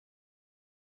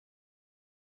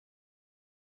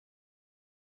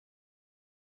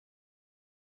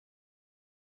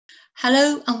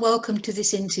Hello and welcome to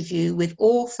this interview with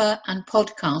author and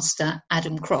podcaster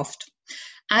Adam Croft.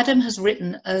 Adam has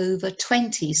written over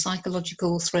 20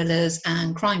 psychological thrillers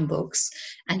and crime books,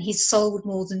 and he's sold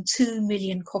more than 2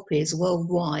 million copies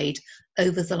worldwide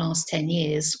over the last 10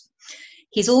 years.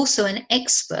 He's also an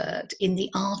expert in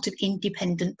the art of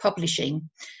independent publishing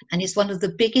and is one of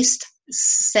the biggest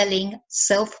selling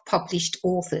self-published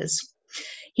authors.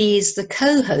 He is the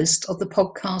co-host of the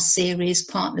podcast series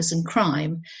Partners in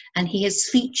Crime, and he has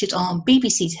featured on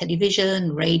BBC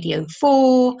Television, Radio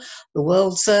 4, The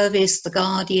World Service, The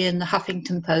Guardian, The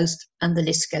Huffington Post, and the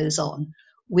list goes on.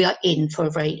 We are in for a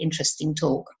very interesting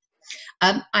talk.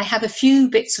 I have a few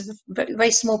bits of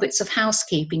very small bits of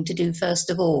housekeeping to do first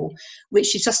of all,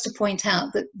 which is just to point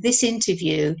out that this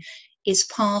interview is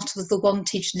part of the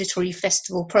Wantage Literary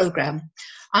Festival programme.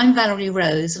 I'm Valery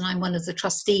Rose and I'm one of the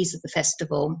trustees of the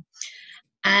festival.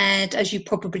 And as you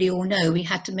probably all know, we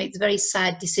had to make the very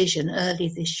sad decision earlier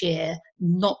this year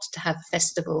not to have a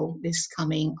festival this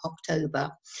coming October.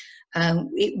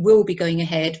 It will be going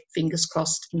ahead, fingers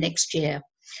crossed, next year.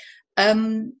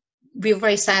 We were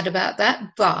very sad about that,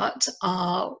 but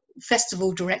our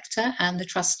festival director and the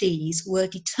trustees were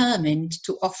determined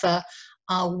to offer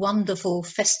our wonderful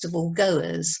festival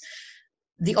goers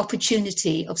the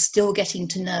opportunity of still getting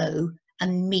to know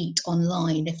and meet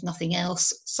online, if nothing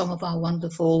else, some of our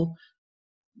wonderful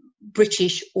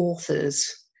British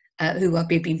authors who have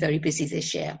been very busy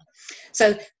this year.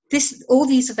 So all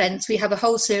these events, we have a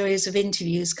whole series of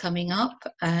interviews coming up.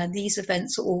 These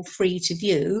events are all free to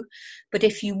view, but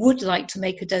if you would like to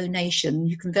make a donation,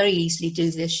 you can very easily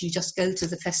do this. You just go to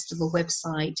the festival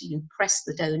website, you press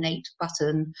the donate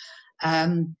button,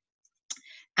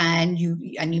 and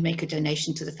you make a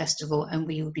donation to the festival, and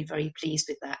we will be very pleased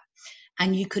with that.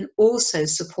 And you can also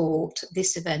support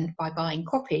this event by buying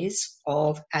copies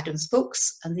of Adam's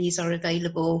books, and these are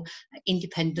available at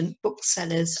independent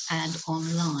booksellers and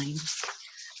online.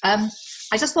 I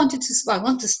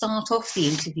want to start off the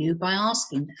interview by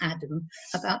asking Adam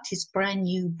about his brand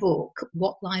new book,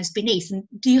 What Lies Beneath. And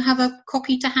do you have a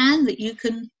copy to hand that you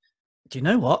can? Do you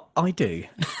know what? I do.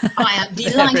 I am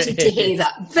delighted to hear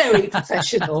that. Very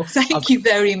professional. Thank you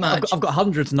very much. I've got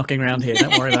hundreds knocking around here.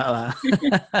 Don't worry about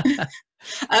that.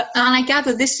 And I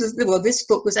gather this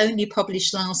book was only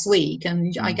published last week,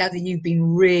 and I gather you've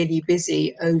been really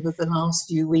busy over the last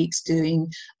few weeks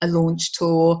doing a launch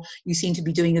tour. You seem to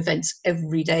be doing events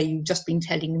every day. You've just been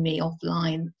telling me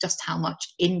offline just how much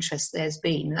interest there's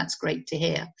been. That's great to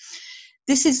hear.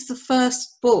 This is the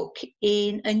first book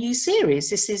in a new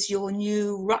series. This is your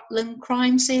new Rutland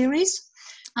crime series.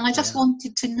 And I just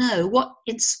wanted to know what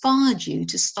inspired you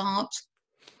to start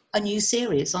a new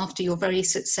series after your very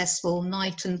successful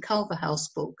Knight and Culverhouse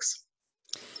books.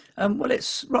 Well,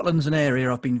 Rutland's an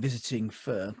area I've been visiting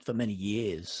for many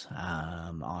years.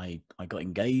 I got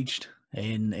engaged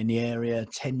in the area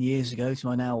 10 years ago to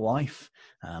my now wife.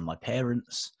 My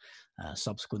parents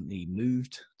subsequently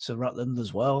moved to Rutland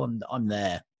as well, and I'm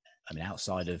there,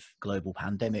 outside of global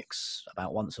pandemics,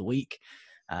 about once a week.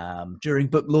 During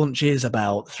book launches,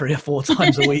 about 3 or 4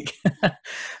 times a week.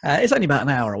 It's only about an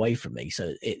hour away from me,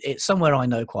 so it's somewhere I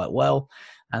know quite well,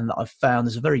 and that I've found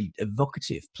is a very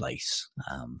evocative place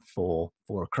for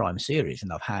a crime series.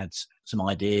 And I've had some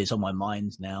ideas on my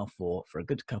mind now for a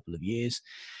good couple of years,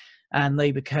 and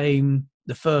they became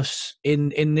the first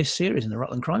in this series, in the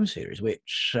Rutland crime series,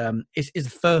 which is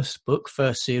the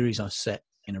first series I set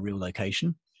in a real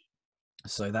location.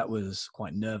 So that was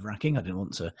quite nerve-wracking. I didn't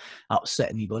want to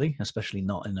upset anybody, especially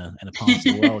not in a part of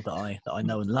the world that I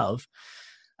know and love.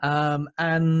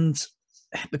 And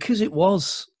because it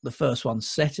was the first one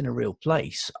set in a real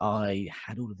place, I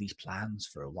had all of these plans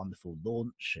for a wonderful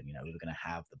launch, and we were going to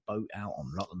have the boat out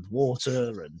on Rutland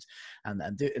Water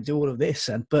and do all of this,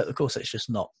 but of course it's just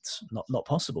not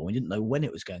possible. We didn't know when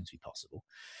it was going to be possible,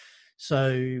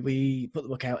 so we put the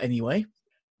book out anyway.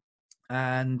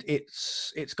 And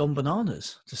it's gone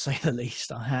bananas, to say the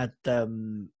least. I had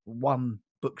one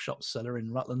bookshop seller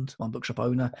in Rutland, one bookshop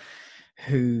owner,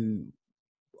 who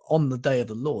on the day of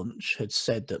the launch had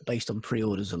said that based on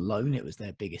pre-orders alone, it was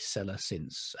their biggest seller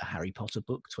since a Harry Potter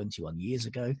book 21 years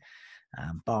ago.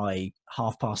 By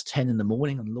 10:30 in the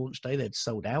morning on launch day, they'd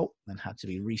sold out and had to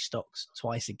be restocked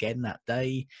twice again that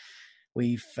day.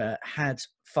 We've had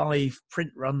 5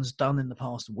 print runs done in the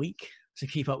past week to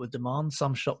keep up with demand.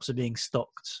 Some shops are being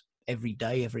stocked every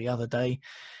day, every other day,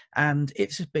 and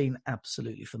it's been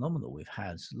absolutely phenomenal. We've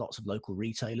had lots of local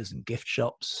retailers and gift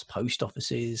shops, post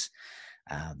offices,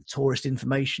 tourist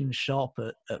information shop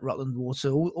at Rutland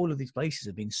Water. All of these places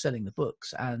have been selling the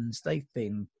books, and they've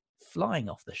been flying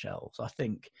off the shelves. I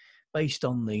think based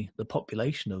on the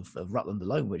population of Rutland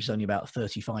alone, which is only about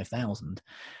 35,000,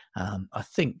 I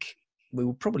think we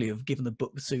will probably have given the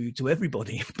book to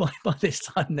everybody by this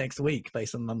time next week,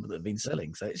 based on the number that have been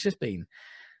selling. So it's just been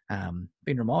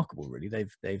remarkable, really.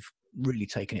 They've really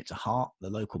taken it to heart. The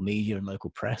local media and local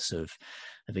press have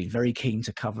been very keen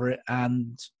to cover it,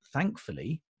 and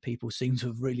thankfully people seem to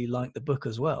have really liked the book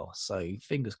as well. So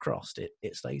fingers crossed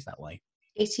it stays that way.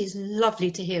 It is lovely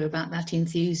to hear about that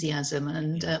enthusiasm,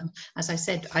 and Yeah. as I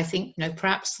said, I think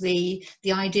perhaps the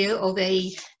idea of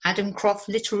a Adam Croft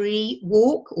literary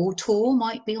walk or tour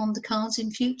might be on the cards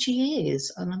in future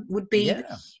years, and would be.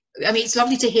 Yeah. I mean, it's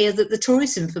lovely to hear that the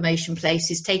tourist information place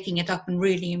is taking it up and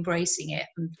really embracing it,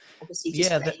 and obviously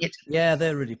displaying it. Yeah,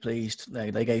 they're really pleased.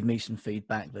 They gave me some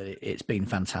feedback that it's been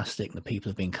fantastic. The people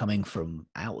have been coming from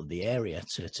out of the area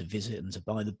to visit and to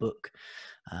buy the book,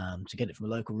 to get it from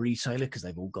a local retailer, because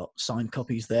they've all got signed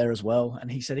copies there as well. And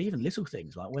he said even little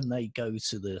things like when they go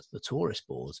to the tourist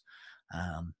board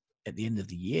at the end of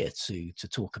the year to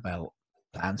talk about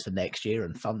plans for next year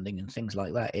and funding and things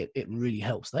like that, it really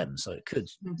helps them. So it could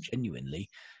genuinely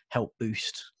help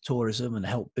boost tourism and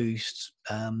help boost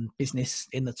business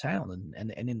in the town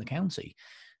and in the county,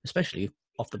 especially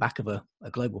off the back of a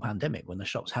global pandemic when the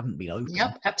shops haven't been open.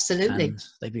 Yep, absolutely. And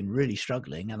they've been really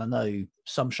struggling. And I know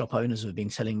some shop owners have been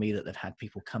telling me that they've had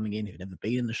people coming in who've never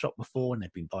been in the shop before, and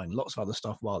they've been buying lots of other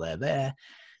stuff while they're there,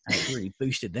 and it's really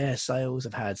boosted their sales.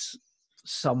 I've had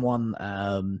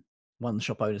someone, one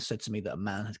shop owner said to me that a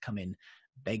man had come in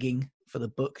begging for the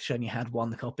book. She only had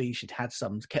one copy. She'd had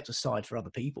some kept aside for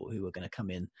other people who were going to come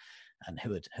in and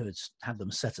who had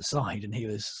them set aside, and he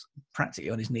was practically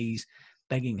on his knees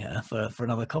begging her for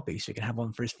another copy so he could have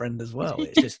one for his friend as well.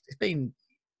 It's been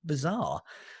bizarre,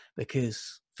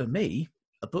 because for me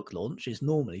a book launch is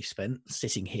normally spent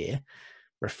sitting here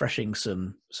refreshing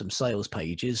some sales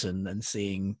pages and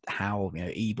seeing how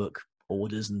ebook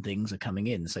orders and things are coming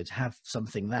in. So to have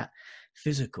something that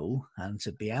physical and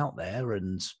to be out there,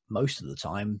 and most of the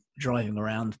time driving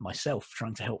around myself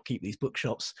trying to help keep these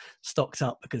bookshops stocked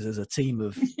up, because there's a team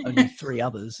of only 3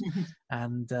 others,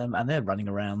 and they're running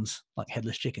around like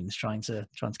headless chickens trying to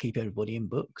keep everybody in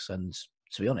books. And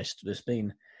to be honest, there's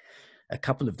been a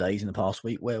couple of days in the past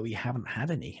week where we haven't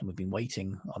had any, and we've been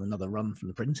waiting on another run from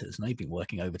the printers, and they've been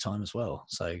working overtime as well.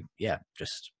 So yeah,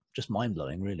 just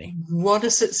mind-blowing, really. What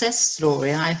a success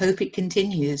story. I hope it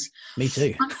continues. Me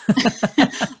too.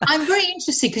 I'm very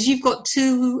interested because you've got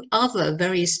 2 other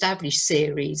very established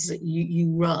series that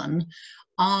you run.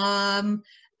 And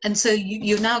so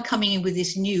you're now coming in with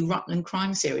this new Rutland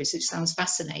crime series, which sounds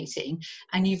fascinating.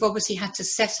 And you've obviously had to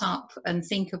set up and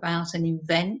think about and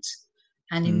invent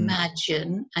and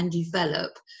imagine and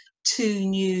develop 2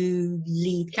 new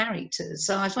lead characters.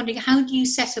 So I was wondering, how did you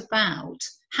set about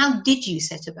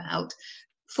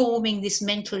forming this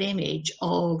mental image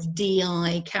of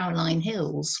D.I. Caroline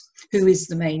Hills, who is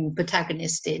the main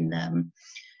protagonist in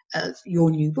your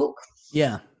new book?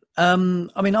 Yeah. I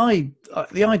mean,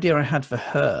 the idea I had for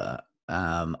her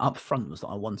up front was that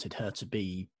I wanted her to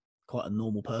be quite a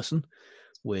normal person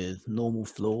with normal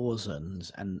flaws,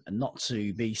 and not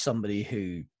to be somebody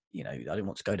who, I didn't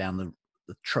want to go down the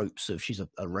tropes of she's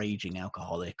a raging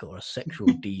alcoholic or a sexual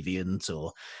deviant,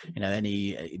 or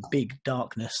any big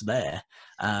darkness there.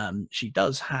 She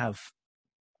does have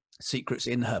secrets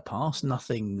in her past,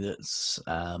 nothing that's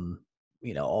of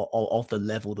the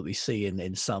level that we see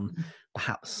in some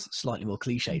perhaps slightly more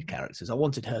cliched characters. I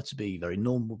wanted her to be very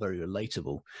normal, very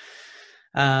relatable,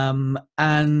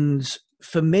 and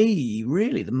for me,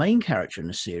 really, the main character in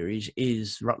the series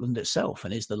is Rutland itself,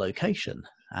 and is the location.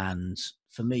 And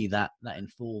for me, that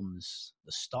informs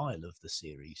the style of the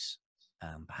series,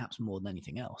 perhaps more than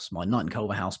anything else. My Night and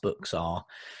Culver House books are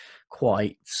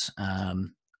quite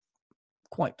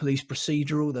police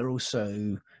procedural. They're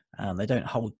also they don't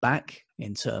hold back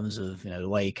in terms of the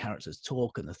way characters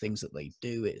talk and the things that they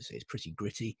do. It's pretty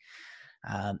gritty.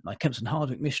 My Kempston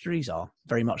Hardwick mysteries are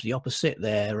very much the opposite.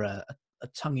 They're a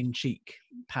tongue-in-cheek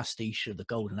pastiche of the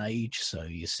golden age, so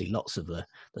you see lots of the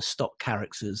stock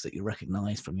characters that you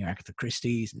recognise from your Agatha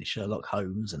Christie's and your Sherlock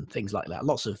Holmes and things like that.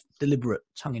 Lots of deliberate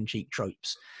tongue-in-cheek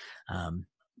tropes.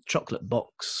 Chocolate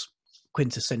box,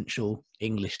 quintessential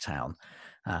English town.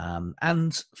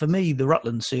 And for me, the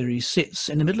Rutland series sits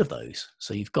in the middle of those.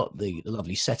 So you've got the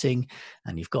lovely setting,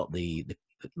 and you've got the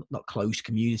not closed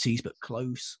communities, but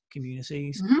close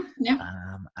communities. Yeah.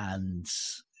 And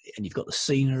you've got the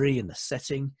scenery and the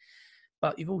setting,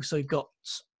 but you've also got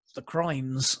the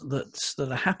crimes that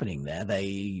are happening there.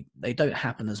 They don't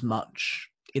happen as much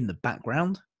in the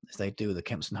background as they do with the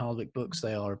Kempston Hardwick books.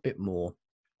 They are a bit more,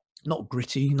 not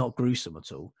gritty, not gruesome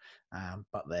at all,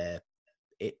 but they're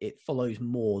it follows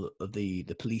more of the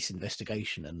police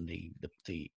investigation and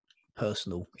the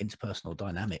interpersonal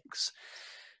dynamics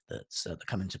that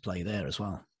come into play there as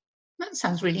well. That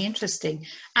sounds really interesting.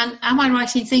 And am I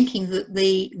right in thinking that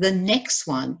the next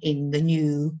one in the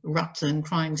new Rutland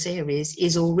crime series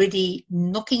is already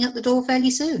knocking at the door fairly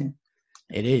soon?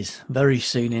 It is very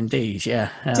soon indeed. Yeah.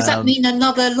 Does that mean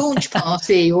another launch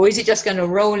party, or is it just going to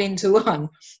roll into one?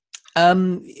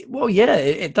 Well, yeah,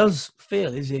 it does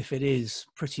feel as if it is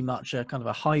pretty much a kind of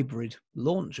a hybrid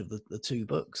launch of the two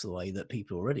books, the way that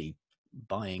people are already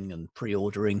buying and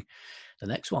pre-ordering the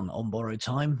next one, On Borrowed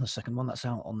Time, the second one that's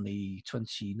out on the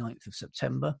 29th of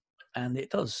September. And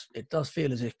it does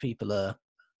feel as if people are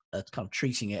kind of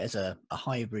treating it as a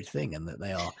hybrid thing, and that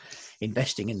they are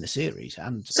investing in the series.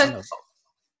 And so,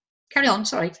 carry on,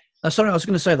 sorry. Sorry, I was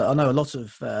going to say that I know a lot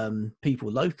of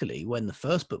people locally, when the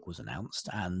first book was announced,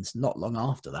 and not long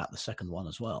after that, the second one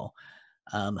as well,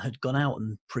 had gone out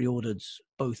and pre-ordered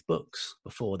both books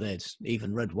before they'd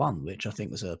even read one, which I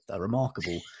think was a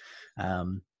remarkable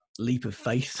leap of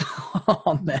faith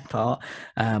on their part,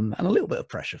 and a little bit of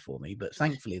pressure for me, but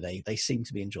thankfully they seem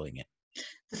to be enjoying it.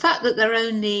 The fact that they're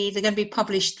going to be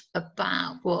published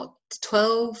about, what,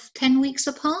 10 weeks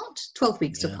apart? 12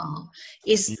 weeks apart.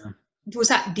 Was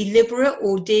that deliberate,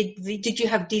 or did you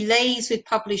have delays with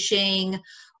publishing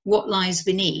What Lies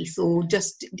Beneath, or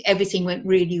just everything went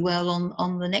really well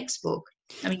on the next book?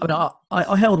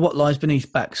 I held What Lies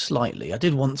Beneath back slightly. I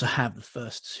did want to have the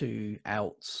first two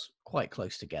out quite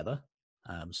close together,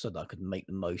 so that I could make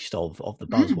the most of the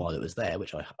buzz while it was there,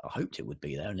 which I hoped it would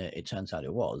be there, and it turns out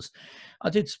it was.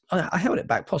 I held it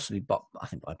back possibly, but I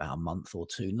think by about a month or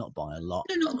two, not by a lot.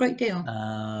 No, not a great deal.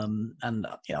 And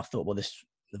I thought, well,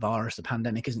 the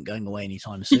pandemic isn't going away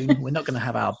anytime soon. We're not going to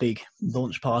have our big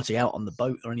launch party out on the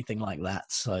boat or anything like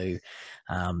that, so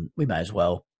we may as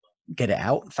well get it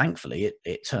out. Thankfully,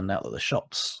 it turned out that the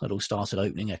shops had all started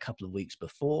opening a couple of weeks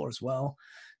before as well,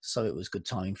 so it was good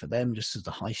timing for them, just as the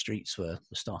high streets were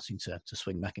starting to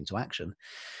swing back into action.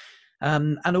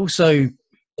 And also,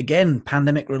 again,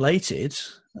 pandemic related,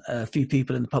 a few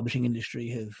people in the publishing industry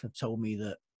have told me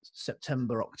that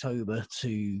September, October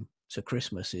to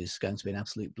Christmas is going to be an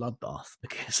absolute bloodbath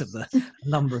because of the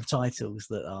number of titles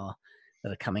that are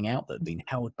coming out that have been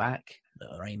held back, that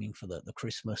are aiming for the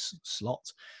Christmas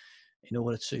slot, in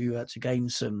order to gain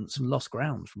some lost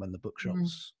ground from when the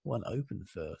bookshops weren't open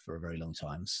for a very long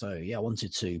time. So yeah, I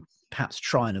wanted to perhaps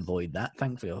try and avoid that.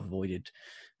 Thankfully, I've avoided.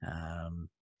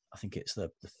 I think it's the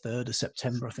 3rd of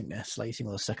September. I think they're slating,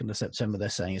 or the 2nd of September. They're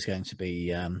saying it's going to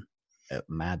be a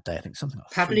mad day. I think something like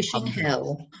publishing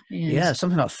hell. Yes. Yeah,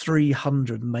 something like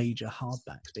 300 major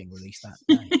hardbacks being released that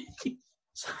day.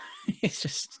 So it's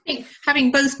just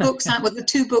having both books out,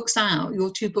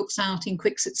 your two books out in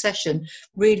quick succession,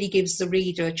 really gives the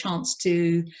reader a chance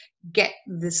to get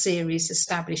the series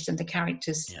established and the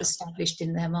characters established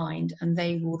in their mind, and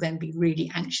they will then be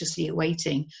really anxiously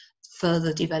awaiting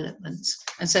further developments.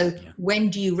 And so when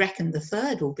do you reckon the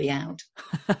third will be out?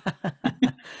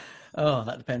 Oh,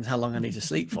 that depends how long I need to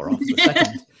sleep for after the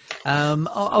second.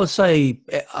 I would say,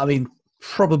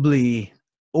 probably,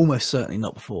 almost certainly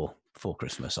not before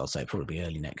Christmas. I'd say probably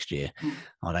early next year.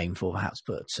 I'd aim for perhaps,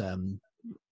 but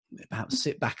perhaps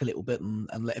sit back a little bit and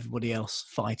let everybody else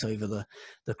fight over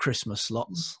the Christmas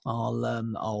slots.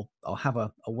 I'll have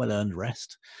a well-earned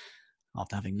rest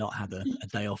after having not had a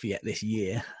day off yet this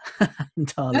year,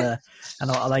 and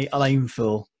I'll aim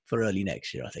for early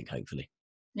next year, I think, hopefully.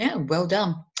 Yeah, well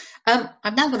done.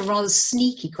 I've now got a rather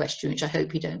sneaky question, which I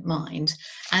hope you don't mind.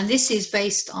 And this is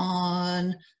based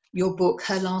on your book,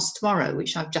 Her Last Tomorrow,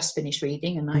 which I've just finished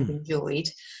reading and I've enjoyed.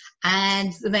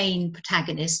 And the main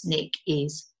protagonist, Nick,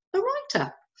 is a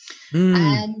writer.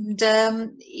 And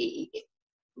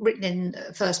written in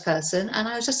first person. And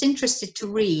I was just interested to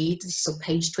read, this is on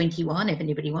page 21, if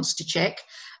anybody wants to check.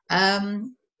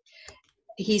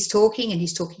 He's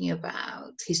talking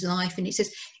about his life, and he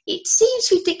says, it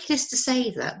seems ridiculous to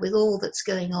say that with all that's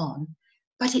going on,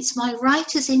 but it's my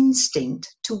writer's instinct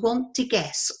to want to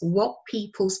guess what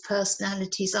people's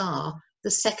personalities are the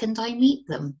second I meet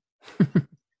them. And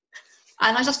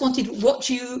I just wanted, what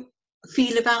do you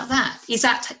feel about that? Is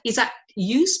that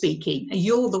you speaking?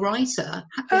 You're the writer.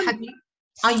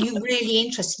 Are you really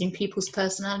interested in people's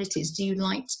personalities? Do you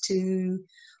like to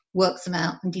work them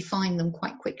out and define them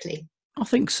quite quickly? I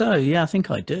think so. Yeah, I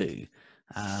think I do.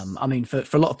 I mean, for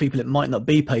a lot of people, it might not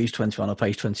be page 21 or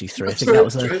page 23. I think that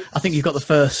was I think you've got the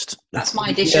first. That's my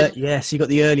edition. Yes, you got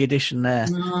the early edition there.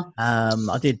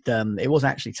 I did. It was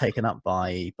actually taken up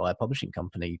by a publishing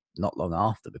company not long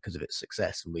after because of its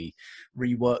success, and we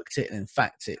reworked it. And in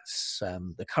fact, it's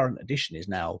the current edition is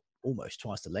now almost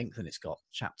twice the length, and it's got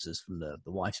chapters from the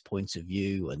wife's point of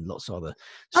view and lots of other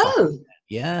stuff. Oh,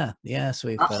 yeah. So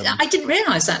we've, I didn't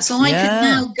realise that. So I can yeah,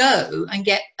 now go and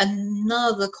get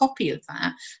another copy of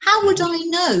that. How would I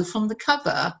know from the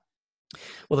cover?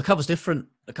 well, the cover's different.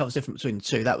 The cover's different between the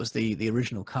two. That was the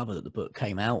original cover that the book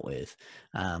came out with,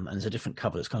 and there's a different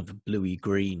cover that's kind of a bluey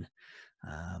green,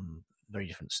 very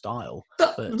different style.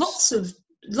 But But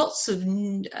lots of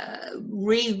new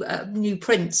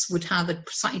prints would have a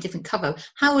slightly different cover.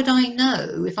 How would I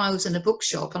know if I was in a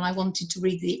bookshop and I wanted to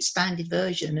read the expanded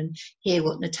version and hear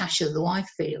what Natasha, the wife,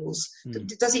 feels?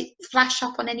 Does it flash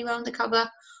up on anywhere on the cover,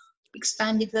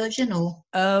 expanded version, or?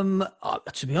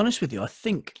 to be honest with you, I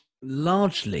think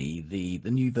largely the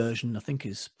new version, I think,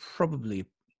 is probably,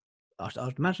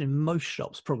 I'd imagine in most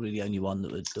shops, probably the only one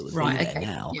that would Right, be there okay.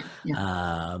 now.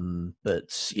 Yeah.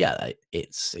 But yeah,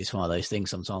 it's one of those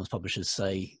things. Sometimes publishers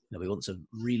say, we want to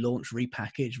relaunch,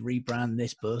 repackage, rebrand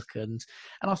this book, and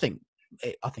I think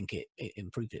it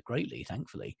improved it greatly,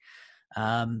 thankfully.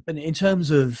 But in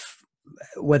terms of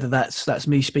whether that's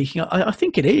me speaking, I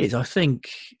think it is. I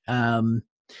think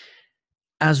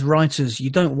as writers, you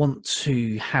don't want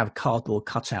to have cardboard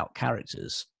cutout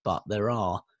characters, but there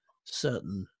are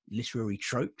certain literary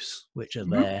tropes which are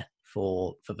there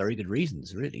for very good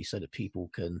reasons, really, so that people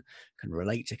can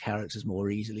relate to characters more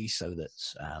easily. So that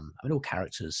all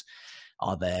characters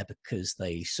are there because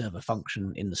they serve a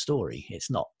function in the story.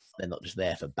 They're not just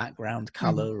there for background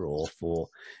color or for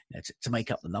to make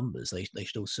up the numbers. They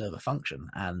should all serve a function,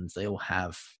 and they all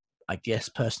have, I guess,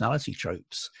 personality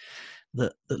tropes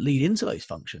that lead into those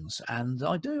functions. And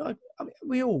I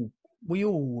mean, we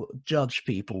all judge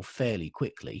people fairly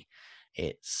quickly.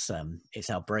 It's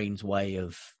our brain's way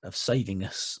of saving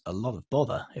us a lot of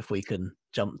bother if we can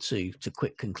jump to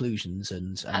quick conclusions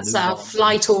and That's move our on.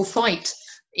 flight or fight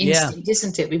instinct,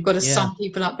 isn't it? We've got to sum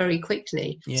people up very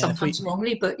quickly, sometimes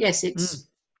wrongly, but yes, it's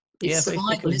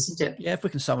survival, isn't it? Yeah, if we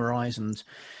can summarize, and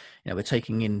we're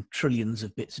taking in trillions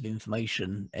of bits of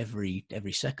information every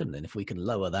second, and if we can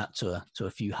lower that to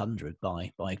a few hundred by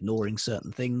ignoring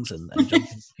certain things and jumping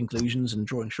to conclusions and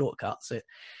drawing shortcuts,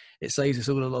 it saves us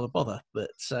all a lot of bother.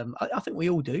 But I think we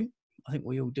all do. I think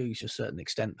we all do to a certain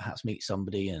extent. Perhaps meet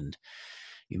somebody and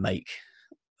you make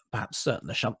perhaps certain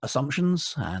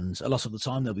assumptions, and a lot of the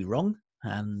time they'll be wrong.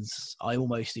 And I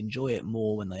almost enjoy it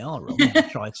more when they are wrong. I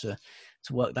try to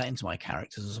work that into my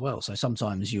characters as well. So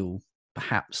sometimes you'll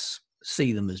perhaps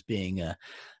see them as being a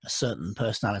certain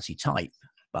personality type,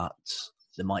 but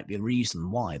there might be a reason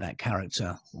why that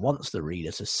character wants the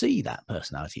reader to see that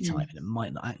personality type, and it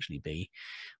might not actually be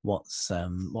what's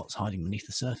hiding beneath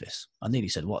the surface. I nearly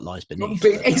said what lies beneath.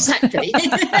 Exactly.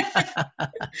 I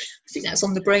think that's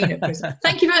on the brain at present.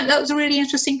 Thank you very much. That was a really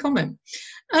interesting comment.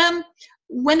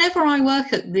 Whenever I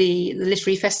work at the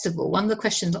literary festival, one of the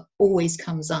questions that always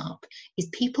comes up is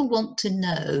people want to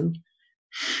know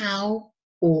how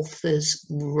authors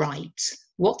write.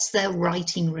 What's their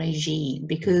writing regime?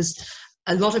 Because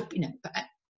a lot of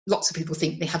lots of people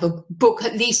think they have a book,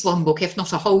 at least one book, if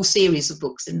not a whole series of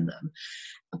books in them,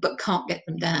 but can't get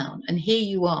them down. And here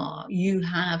you are, you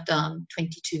have done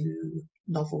 22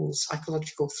 novels,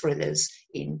 psychological thrillers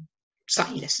in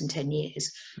slightly less than 10 years.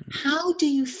 How do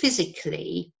you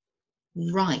physically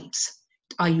write?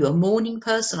 Are you a morning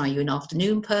person? Are you an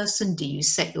afternoon person? Do you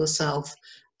set yourself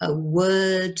a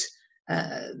word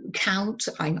count?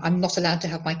 I'm not allowed to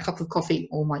have my cup of coffee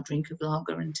or my drink of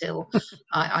lager until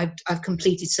I've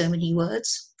completed so many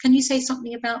words. Can you say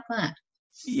something about that?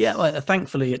 Yeah, well,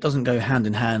 thankfully it doesn't go hand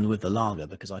in hand with the lager,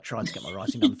 because I try to get my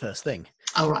writing done first thing.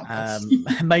 Oh, right.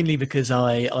 Mainly because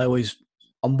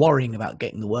I'm worrying about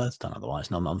getting the words done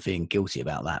otherwise, and I'm feeling guilty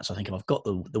about that. So I think if I've got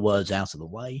the words out of the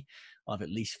way, I've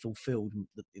at least fulfilled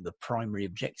the primary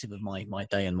objective of my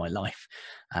day and my life.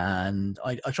 And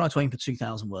I try to aim for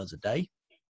 2,000 words a day.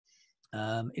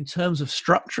 In terms of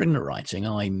structuring the writing,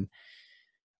 I'm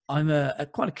a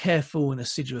quite a careful and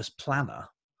assiduous planner,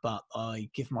 but I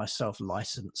give myself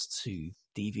license to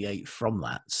deviate from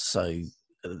that. So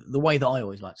the way that I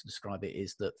always like to describe it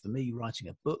is that for me, writing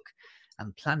a book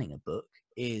and planning a book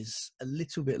is a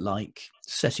little bit like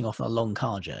setting off on a long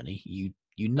car journey. You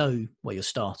know where you're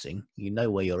starting, you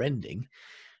know where you're ending,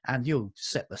 and you'll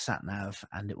set the sat nav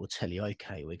and it will tell you,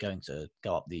 okay, we're going to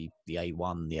go up the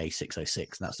A1, the A606, and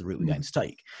that's the route we're going to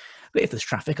take. But if there's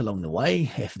traffic along the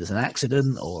way, if there's an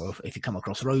accident, or if you come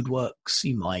across roadworks,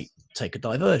 you might take a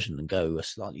diversion and go a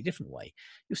slightly different way.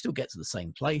 You'll still get to the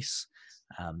same place.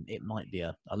 It might be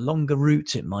a longer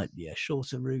route, it might be a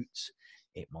shorter route,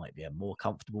 it might be a more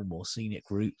comfortable, more scenic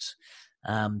route,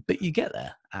 but you get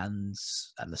there, and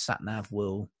the sat nav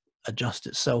will adjust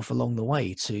itself along the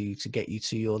way to get you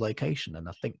to your location. And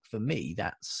I think for me,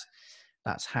 that's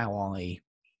how I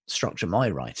structure my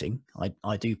writing.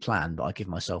 I do plan, but I give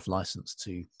myself license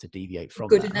to deviate from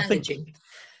Good that. And I think, analogy.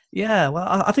 yeah, well,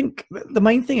 I think the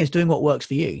main thing is doing what works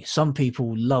for you. Some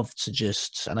people love to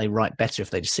just, and they write better if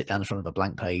they just sit down in front of a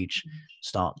blank page,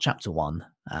 start chapter 1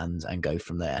 and go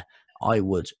from there. I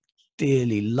would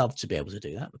dearly love to be able to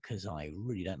do that because I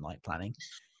really don't like planning,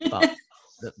 but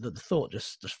the thought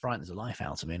just frightens the life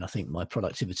out of me, and I think my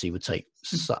productivity would take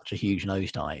such a huge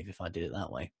nosedive if I did it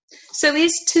that way. So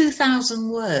is 2,000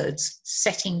 words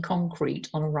set in concrete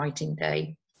on a writing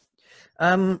day?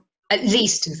 At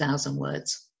least 2,000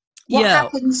 words. What Yeah.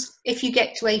 happens if you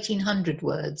get to 1,800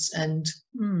 words and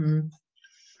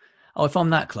Oh, if I'm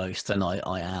that close, then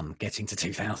I am getting to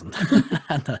 2,000.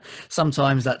 And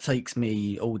sometimes that takes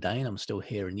me all day and I'm still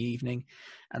here in the evening.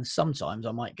 And sometimes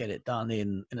I might get it done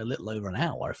in a little over an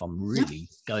hour if I'm really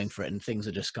going for it and things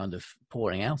are just kind of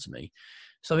pouring out of me.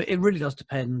 So it really does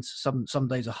depend. Some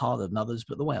days are harder than others,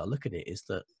 but the way I look at it is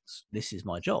that this is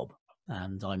my job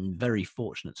and I'm very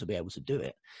fortunate to be able to do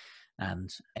it. And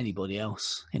anybody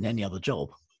else in any other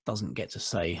job doesn't get to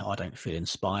say, I don't feel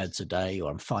inspired today,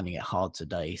 or I'm finding it hard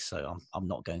today, so I'm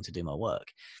not going to do my work.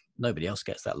 Nobody else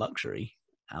gets that luxury.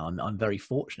 I'm very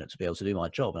fortunate to be able to do my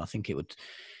job, and I think it would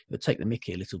take the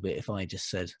mickey a little bit if I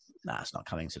just said, nah, it's not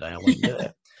coming today, I won't do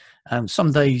it.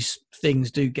 Some days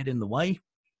things do get in the way,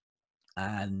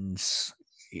 and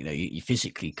you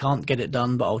physically can't get it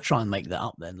done, but I'll try and make that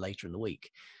up then later in the week.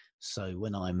 So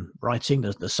when I'm writing,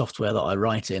 the software that I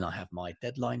write in, I have my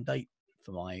deadline date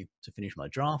to finish my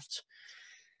draft.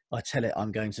 I tell it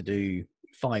I'm going to do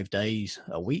 5 days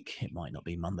a week. It might not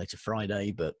be Monday to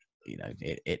Friday, but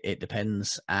it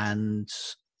depends. And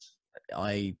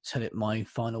I tell it my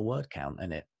final word count,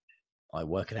 and I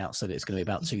work it out so that it's going to be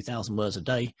about 2,000 words a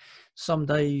day. Some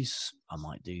days I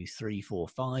might do 3, 4,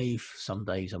 5. Some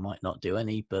days I might not do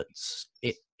any, but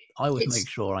I always make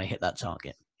sure I hit that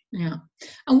target. Yeah.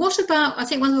 And what about, I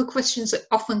think one of the questions that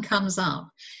often comes up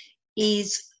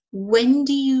is, when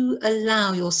do you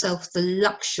allow yourself the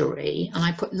luxury, and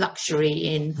I put luxury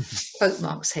in quote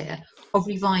marks here, of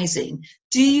revising?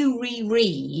 Do you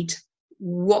reread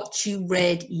what you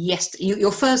read yesterday?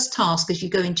 Your first task as you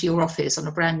go into your office on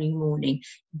a brand new morning,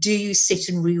 do you sit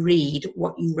and reread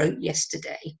what you wrote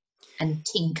yesterday and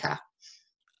tinker?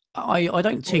 I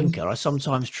don't tinker. I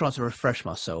sometimes try to refresh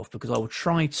myself because I will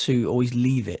try to always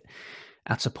leave it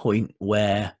at a point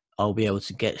where I'll be able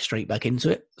to get straight back into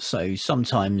it. So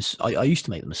sometimes I used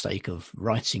to make the mistake of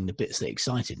writing the bits that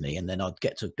excited me, and then I'd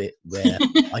get to a bit where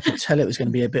I could tell it was going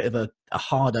to be a bit of a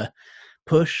harder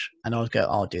push, and I'd go,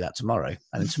 I'll do that tomorrow.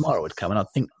 And then tomorrow would come and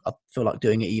I'd feel like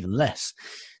doing it even less.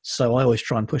 So I always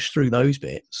try and push through those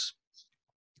bits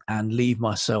and leave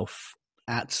myself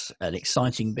at an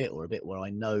exciting bit or a bit where I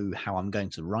know how I'm going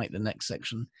to write the next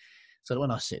section. So that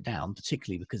when I sit down,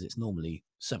 particularly because it's normally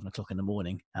 7 o'clock in the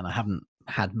morning and I haven't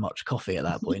had much coffee at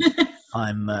that point,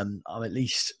 I'm at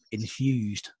least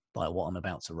infused by what I'm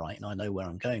about to write, and I know where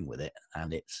I'm going with it.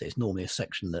 And it's normally a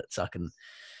section that I can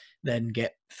then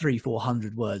get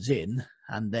 300-400 words in,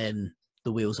 and then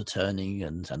the wheels are turning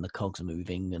and the cogs are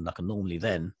moving, and I can normally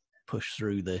then push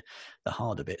through the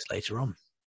harder bits later on.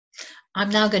 I'm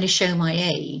now going to show my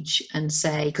age and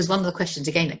say, because one of the questions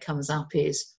again that comes up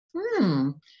is,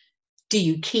 do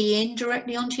you key in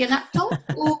directly onto your laptop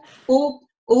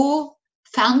or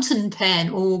fountain pen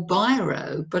or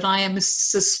biro? But I am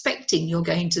suspecting you're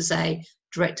going to say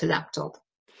direct to laptop.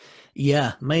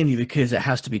 Yeah, mainly because it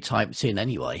has to be typed in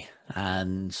anyway.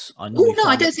 And I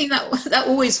don't think that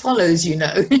always follows,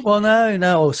 Well,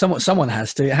 no. Someone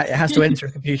has to. It has to enter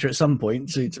a computer at some point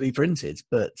to be printed.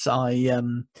 But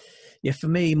for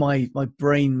me, my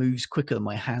brain moves quicker than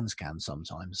my hands can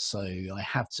sometimes. So I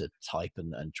have to type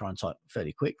and try and type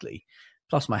fairly quickly.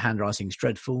 Plus, my handwriting's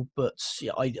dreadful. But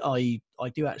yeah, I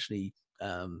do actually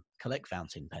collect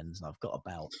fountain pens, and I've got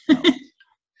about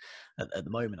at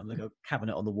the moment, I'm looking at a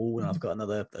cabinet on the wall, and I've got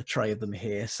a tray of them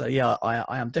here. So yeah,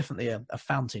 I am definitely a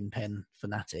fountain pen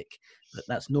fanatic. But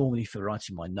that's normally for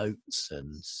writing my notes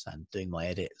and doing my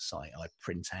edits. I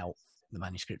print out the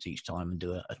manuscript each time and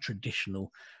do a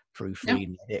traditional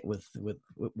proofread edit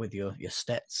with your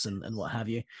stets and what have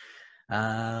you.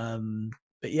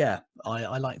 But yeah,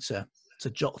 I like to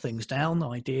jot things down,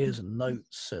 ideas and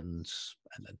notes, and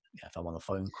then if I'm on a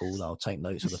phone call, I'll take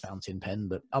notes with a fountain pen.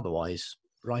 But otherwise,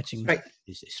 writing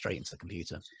is straight into the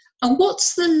computer. And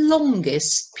what's the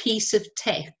longest piece of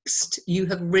text you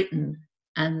have written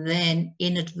and then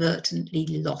inadvertently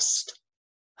lost?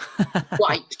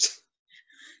 Wiped?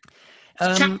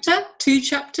 Chapter? 2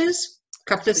 chapters? A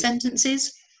couple of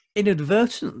sentences?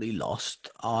 Inadvertently lost,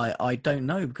 I don't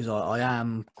know, because I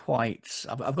am quite,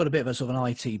 I've got a bit of a sort of an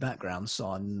IT background, so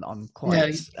I'm No.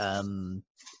 quite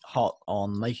hot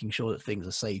on making sure that things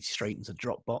are saved straight into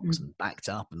Dropbox Mm. and backed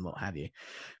up and what have you.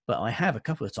 But I have a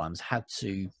couple of times had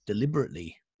to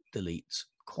deliberately delete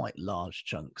quite large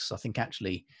chunks. I think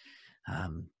actually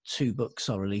 2 books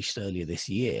I released earlier this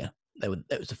year. That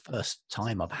was the first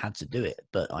time I've had to do it,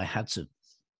 but I had to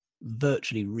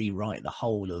virtually rewrite the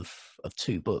whole of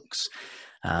 2 books.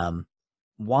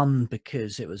 One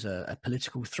because it was a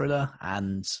political thriller,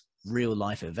 and real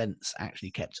life events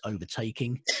actually kept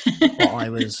overtaking what I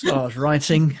was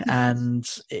writing, and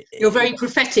You're very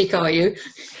prophetic, are you?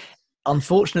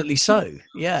 unfortunately so.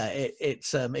 Yeah, it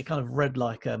kind of read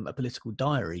like a political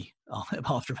diary.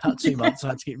 After about 2 months, I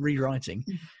had to keep rewriting.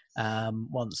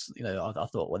 Once I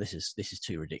thought, well, this is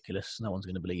too ridiculous. No one's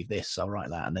going to believe this. So I'll write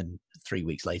that, and then 3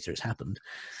 weeks later, it's happened.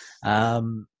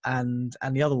 And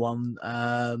the other one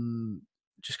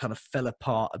just kind of fell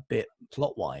apart a bit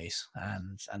plot wise,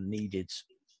 and needed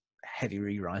heavy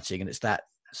rewriting. And it's that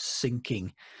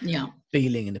sinking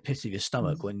feeling in the pit of your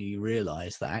stomach when you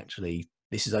realise that actually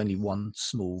this is only one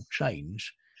small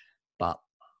change, but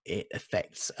it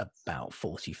affects about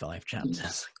 45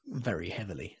 chapters very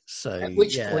heavily. So At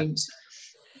which point?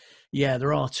 yeah,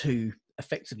 there are 2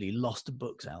 effectively lost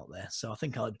books out there. So I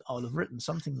think I'll have written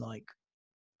something like,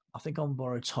 I think On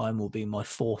Borrowed Time will be my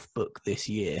 4th book this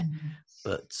year,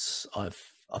 but I've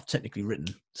technically written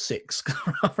 6.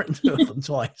 I've written 2 of them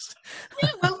twice. Yeah,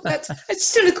 well, it's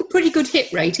still a pretty good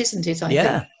hit rate, isn't it? I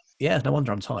think. Yeah, no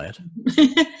wonder I'm tired.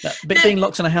 But being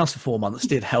locked in a house for 4 months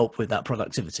did help with that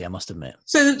productivity, I must admit.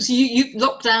 So you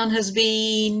lockdown has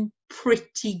been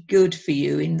pretty good for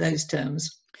you in those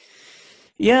terms.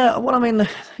 Yeah, well, I mean,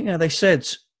 they said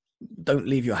don't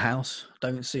leave your house,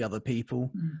 don't see other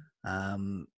people,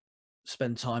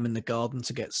 spend time in the garden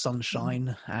to get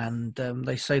sunshine, and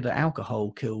they say that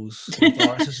alcohol kills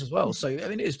viruses as well. So I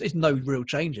mean, it's no real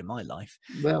change in my life.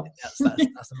 Well, that's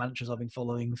the mantras I've been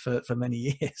following for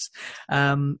many years.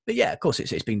 But yeah, of course,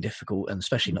 it's been difficult, and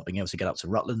especially not being able to get up to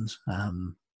Rutland,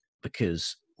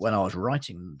 because when I was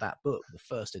writing that book, the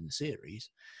first in the series,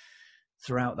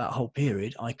 throughout that whole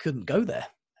period, I couldn't go there,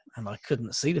 and I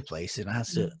couldn't see the place, and I had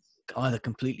to either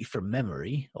completely from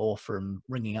memory or from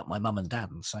ringing up my mum and dad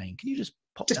and saying, "Can you just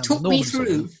pop down to talk me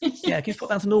Normanton? through." Yeah, can you pop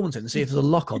down to Normanton and see if there's a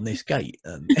lock on this gate?"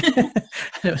 And it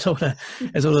was all a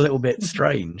little bit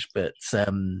strange, but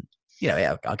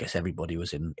I guess everybody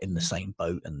was in the same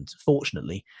boat, and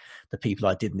fortunately, the people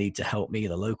I did need to help me,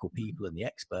 the local people and the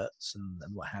experts and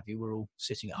what have you, were all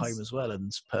sitting at home as well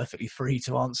and perfectly free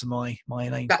to answer my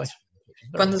inane questions.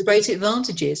 One of the great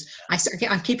advantages.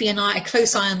 I'm keeping a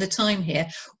close eye on the time here.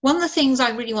 One of the things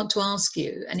I really want to ask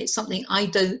you, and it's something I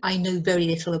know very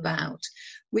little about,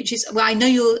 which is, well, I know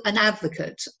you're an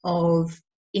advocate of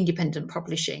independent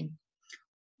publishing.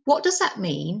 What does that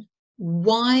mean?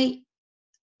 Why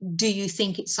do you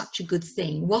think it's such a good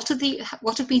thing? What have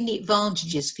been the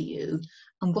advantages for you,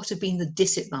 and what have been the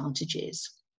disadvantages?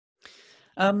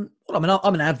 Well, I mean,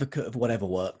 I'm an advocate of whatever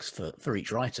works for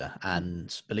each writer,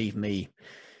 and believe me,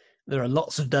 there are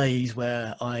lots of days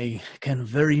where I can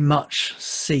very much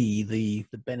see the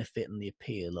benefit and the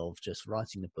appeal of just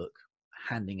writing the book,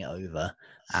 handing it over,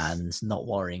 and not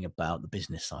worrying about the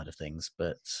business side of things.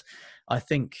 But I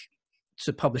think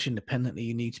to publish independently,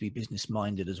 you need to be business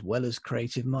minded as well as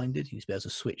creative minded. You need to be able to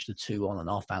switch the 2 on and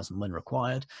off as and when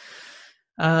required.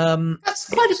 That's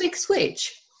quite a big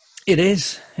switch. It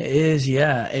is,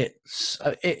 yeah.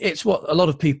 It's what a lot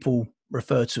of people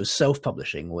refer to as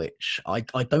self-publishing, which I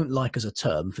don't like as a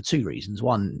term for 2 reasons.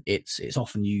 One, it's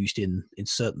often used in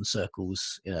certain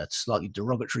circles in a slightly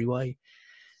derogatory way,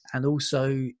 and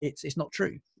also it's not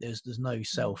true. There's no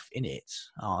self in it.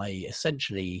 I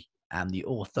essentially am the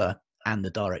author and the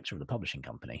director of the publishing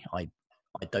company. I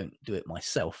don't do it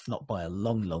myself, not by a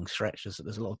long stretch.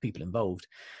 There's a lot of people involved.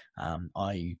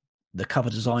 The cover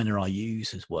designer I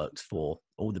use has worked for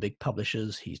all the big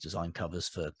publishers. He's designed covers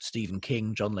for Stephen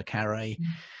King, John le Carre.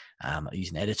 I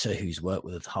use an editor who's worked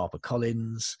with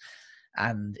HarperCollins,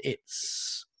 and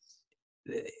there's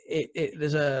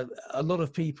a lot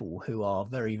of people who are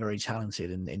very, very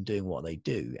talented in doing what they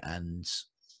do. And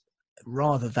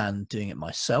rather than doing it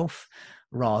myself,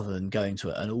 rather than going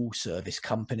to an all-service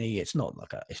company, it's not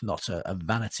a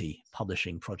vanity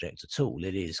publishing project at all.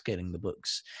 It is getting the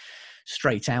books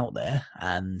straight out there,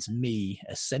 and me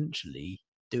essentially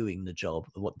doing the job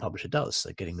of what the publisher does.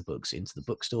 So getting the books into the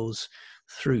bookstores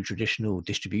through traditional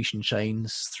distribution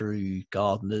chains, through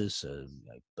Gardners,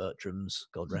 Bertram's,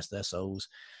 God rest their souls,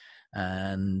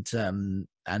 and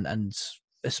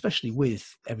especially with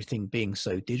everything being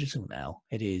so digital now,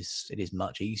 it is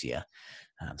much easier,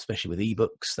 especially with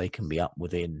ebooks. They can be up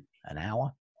within an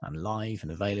hour and live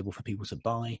and available for people to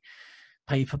buy.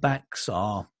 Paperbacks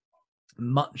are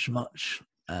much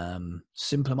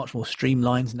simpler, much more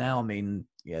streamlined now. I mean,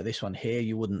 yeah, this one here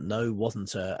you wouldn't know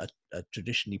wasn't a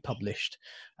traditionally published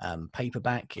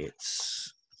paperback.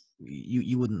 It's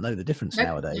you wouldn't know the difference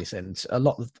nowadays. And a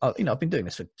lot of, I've been doing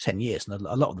this for 10 years, and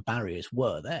a lot of the barriers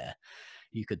were there.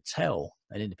 You could tell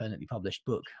an independently published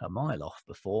book a mile off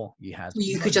before you had.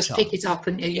 You could just pick it up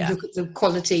and you look at the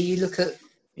quality, you look at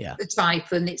the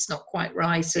type, and it's not quite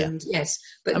right. And yes,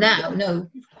 but now, no.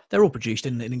 They're all produced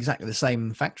in exactly the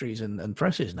same factories and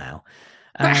presses now.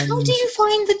 But how do you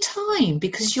find the time?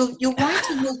 Because you're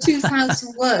writing your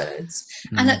 2,000 words,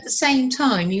 and at the same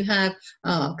time you have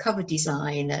cover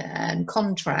design and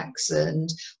contracts and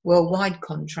worldwide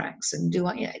contracts, and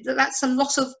that's a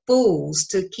lot of balls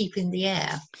to keep in the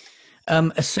air.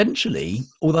 Essentially,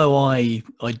 although I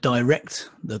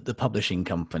direct the publishing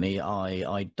company,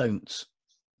 I don't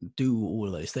do all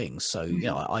of those things. So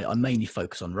I mainly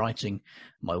focus on writing.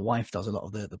 My wife does a lot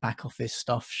of the back office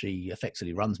stuff. She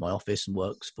effectively runs my office and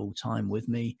works full time with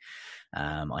me.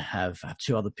 I have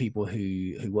 2 other people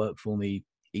who work for me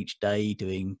each day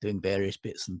doing various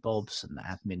bits and bobs and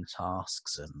admin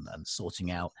tasks and sorting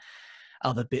out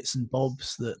other bits and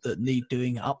bobs that need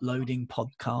doing, uploading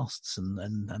podcasts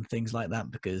and things like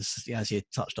that, because as you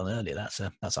touched on earlier,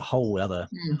 that's a whole other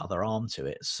arm to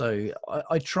it. So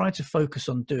I try to focus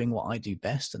on doing what I do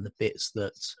best and the bits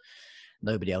that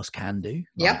nobody else can do,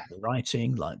 like the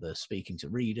writing, like the speaking to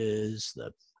readers,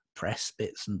 the press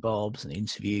bits and bobs and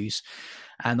interviews.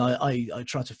 And I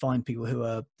try to find people who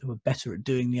are better at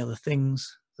doing the other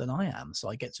things than I am, so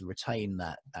I get to retain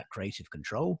that creative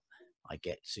control. I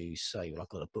get to say, well, I've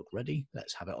got a book ready,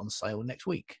 let's have it on sale next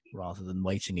week, rather than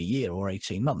waiting a year or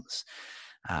 18 months.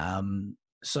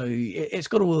 So it's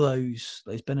got all those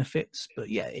benefits, but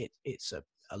it's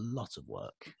a lot of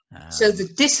work. So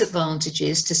the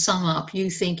disadvantages, to sum up, you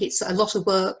think it's a lot of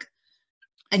work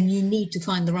and you need to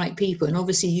find the right people. And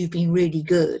obviously you've been really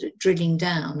good at drilling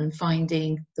down and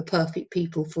finding the perfect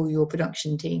people for your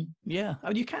production team. Yeah, I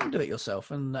mean, you can do it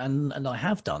yourself, and I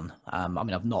have done. I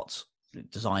mean, I've not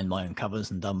designed my own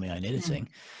covers and done my own editing.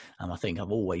 I think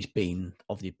I've always been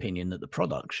of the opinion that the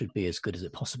product should be as good as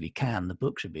it possibly can. The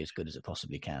book should be as good as it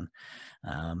possibly can,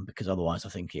 because otherwise I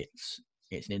think it's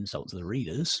an insult to the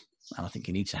readers, and I think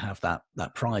you need to have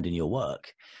that pride in your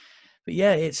work. But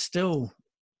yeah, it's still,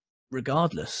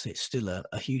 regardless, it's still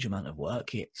a huge amount of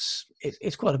work. It's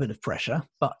quite a bit of pressure,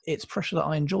 but it's pressure that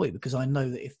I enjoy, because I know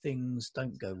that if things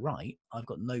don't go right, I've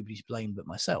got nobody to blame but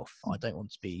myself. I don't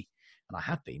want to be, and I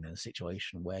have been in a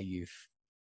situation where you've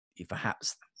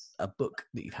perhaps a book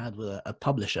that you've had with a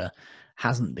publisher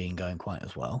hasn't been going quite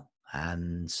as well,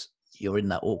 and you're in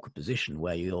that awkward position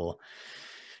where you're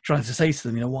trying to say to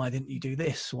them, why didn't you do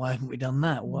this? Why haven't we done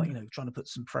that? Well, trying to put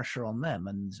some pressure on them,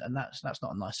 and that's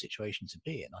not a nice situation to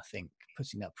be in. I think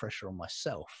putting that pressure on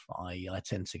myself, I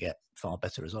tend to get far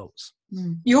better results.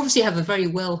 You obviously have a very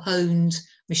well-honed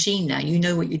machine now. You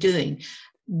know what you're doing.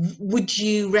 Would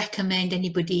you recommend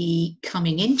anybody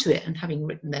coming into it and having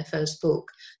written their first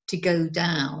book to go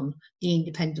down the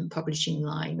independent publishing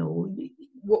line, or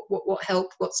what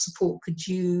help, what support could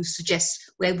you suggest?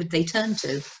 Where would they turn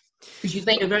to? Because you've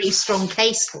made a very strong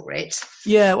case for it.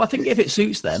 Yeah, well, I think if it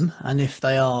suits them, and if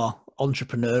they are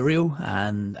entrepreneurial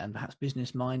and perhaps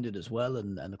business minded as well,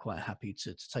 and are quite happy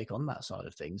to take on that side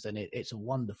of things, then it's a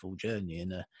wonderful journey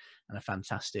and a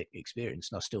fantastic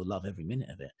experience, and I still love every minute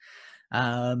of it.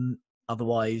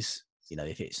 Otherwise,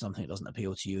 if it's something that doesn't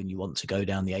appeal to you and you want to go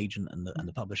down the agent and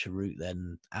the publisher route,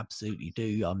 then absolutely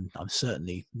do. I'm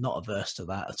certainly not averse to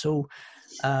that at all.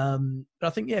 But I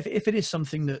think, if it is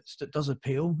something that does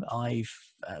appeal, I've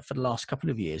for the last couple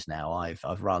of years now,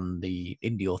 I've run the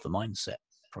Indie Author Mindset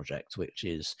project, which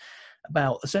is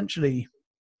about essentially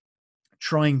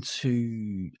trying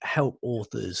to help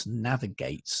authors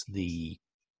navigate the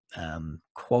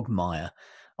quagmire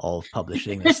of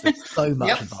publishing. There's so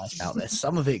much advice out there,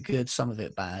 some of it good, some of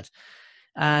it bad.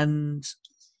 And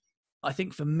I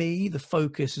think for me, the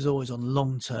focus is always on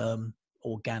long-term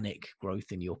organic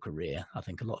growth in your career. I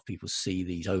think a lot of people see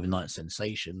these overnight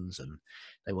sensations and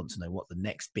they want to know what the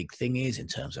next big thing is in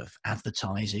terms of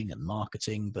advertising and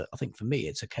marketing. But I think for me,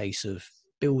 it's a case of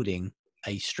building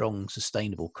a strong,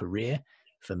 sustainable career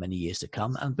for many years to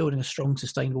come, and building a strong,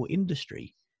 sustainable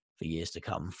industry for years to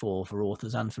come for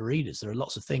authors and for readers. There are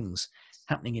lots of things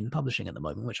happening in publishing at the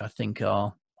moment which I think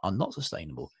are not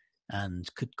sustainable and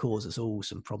could cause us all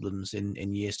some problems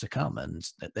in years to come. And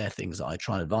they're things that I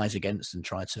try and advise against and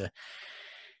try to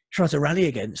try to rally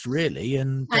against, really.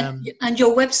 And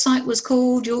your website was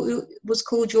called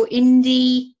your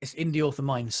indie. It's Indie Author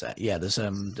Mindset. Yeah, there's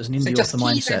an Indie Just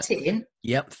Author key Mindset. that in.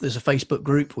 Yep, there's a Facebook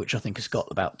group which I think has got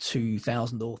about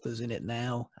 2,000 authors in it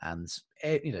now, and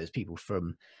there's people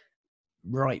from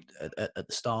right at the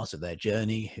start of their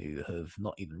journey who have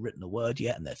not even written a word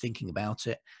yet and they're thinking about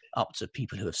it, up to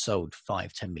people who have sold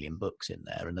 5-10 million books in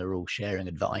there, and they're all sharing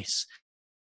advice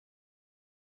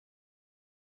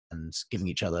and giving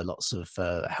each other lots of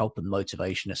help and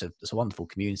motivation. It's a wonderful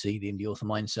community, the Indie Author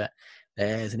Mindset.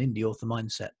 There's an Indie Author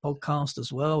Mindset podcast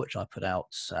as well, which I put out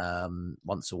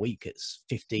once a week. It's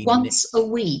 15 minutes. Once a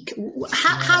week.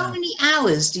 How many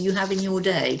hours do you have in your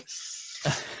day?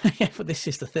 Yeah, but this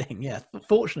is the thing. Yeah,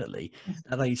 fortunately,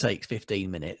 that only takes 15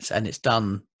 minutes, and it's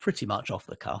done pretty much off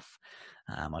the cuff.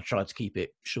 I try to keep it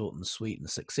short and sweet and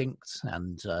succinct,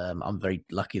 and I'm very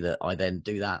lucky that I then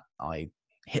do that. I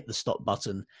hit the stop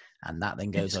button, and that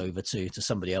then goes over to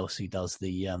somebody else who does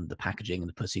the packaging and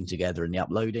the putting together and the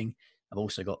uploading. I've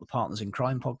also got the Partners in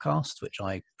Crime podcast, which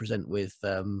I present with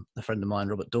a friend of mine,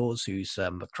 Robert Dawes, who's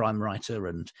a crime writer,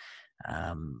 and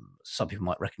some people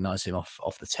might recognise him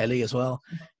off the telly as well.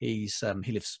 He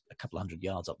lives a couple of 100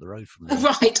 yards up the road from me.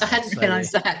 Right, I hadn't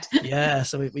realised that. Yeah,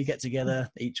 so we get together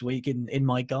each week in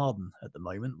my garden. At the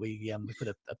moment, we put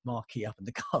a marquee up in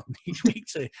the garden each week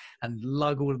and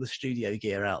lug all of the studio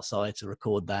gear outside to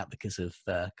record that because of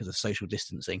social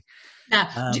distancing. Now,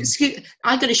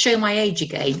 I've got to show my age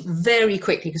again very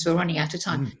quickly because we're running out of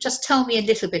time. Just tell me a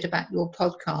little bit about your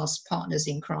podcast, Partners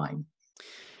in Crime.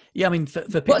 Yeah, I mean, for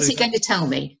people, what's it going to tell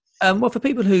me? Well, for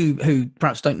people who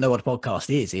perhaps don't know what a podcast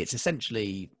is, it's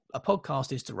essentially a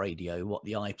podcast is to radio what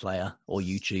the iPlayer or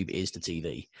YouTube is to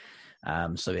TV.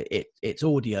 So it's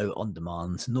audio on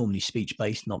demand, normally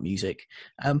speech-based, not music.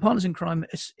 Partners in Crime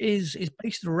is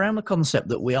based around the concept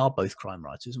that we are both crime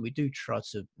writers, and we do try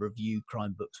to review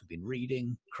crime books we've been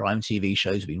reading, crime TV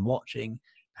shows we've been watching,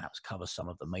 perhaps cover some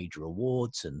of the major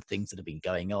awards and things that have been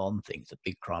going on, things that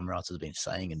big crime writers have been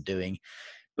saying and doing.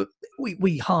 But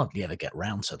we hardly ever get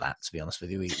round to that, to be honest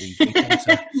with you. We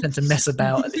tend to mess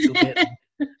about a little bit,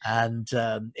 and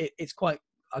it's quite,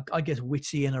 I guess,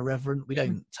 witty and irreverent. We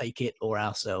don't take it or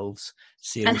ourselves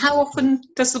seriously. And how often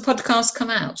does the podcast come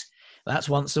out? That's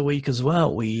once a week as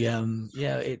well. We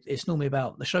it's normally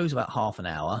the show's about half an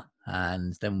hour,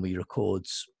 and then we record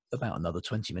about another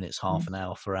 20 minutes, half an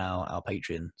hour for our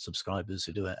Patreon subscribers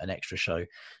who do an extra show.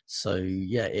 So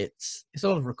yeah, it's a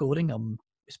lot of recording.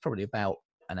 It's probably about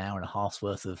an hour and a half's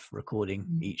worth of recording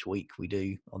each week we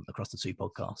do across the two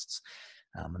podcasts.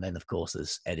 And then, of course,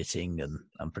 there's editing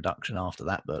and production after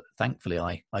that. But thankfully,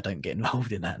 I don't get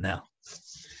involved in that now.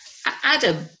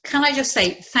 Adam, can I just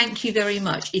say thank you very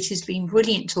much. It has been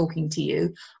brilliant talking to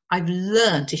you. I've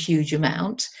learned a huge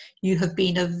amount. You have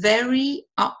been a very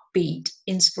upbeat,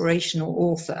 inspirational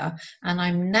author. And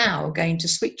I'm now going to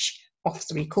switch off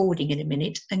the recording in a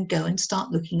minute and go and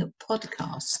start looking at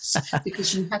podcasts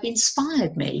because you have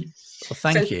inspired me. Well,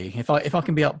 thank you. If I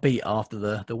can be upbeat after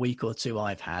the week or two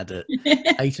I've had at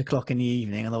 8 o'clock in the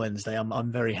evening on a Wednesday,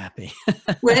 I'm very happy.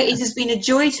 Well, it has been a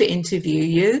joy to interview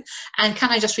you. And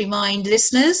can I just remind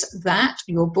listeners that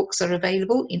your books are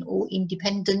available in all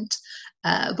independent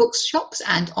bookshops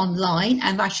and online.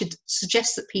 And I should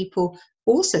suggest that people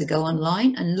also go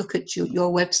online and look at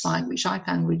your website, which I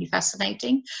found really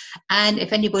fascinating. And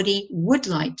if anybody would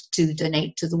like to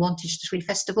donate to the Wantage Literary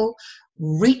Festival,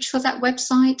 reach for that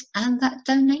website and that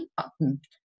donate button.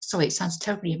 Sorry, it sounds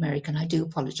terribly American. I do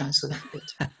apologise for that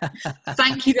bit.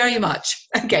 Thank you very much.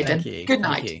 Okay, then. Good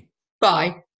night.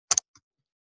 Bye.